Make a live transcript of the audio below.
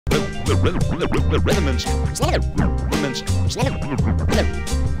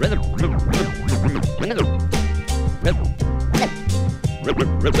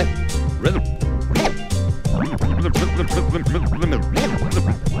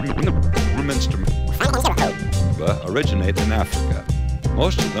originate in Africa.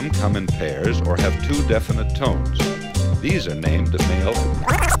 Most of them come in pairs or have two definite tones. These are named male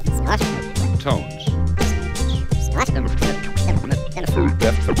tones.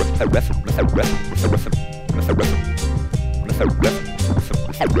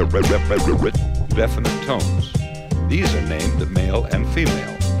 Definite tones. These are named male and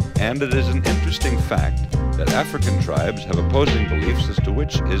female, and it is an interesting fact that African tribes have opposing beliefs as to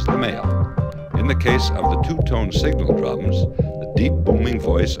which is the male. In the case of the two-tone signal drums, the deep booming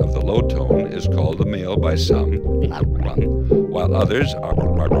voice of the low tone is called the male by some, while others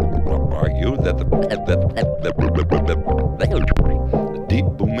argue that the deep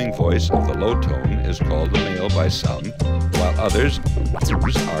booming voice of the low tone is called the male by some, while others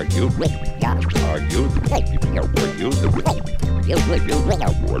argue that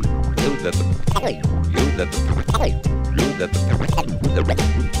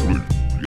the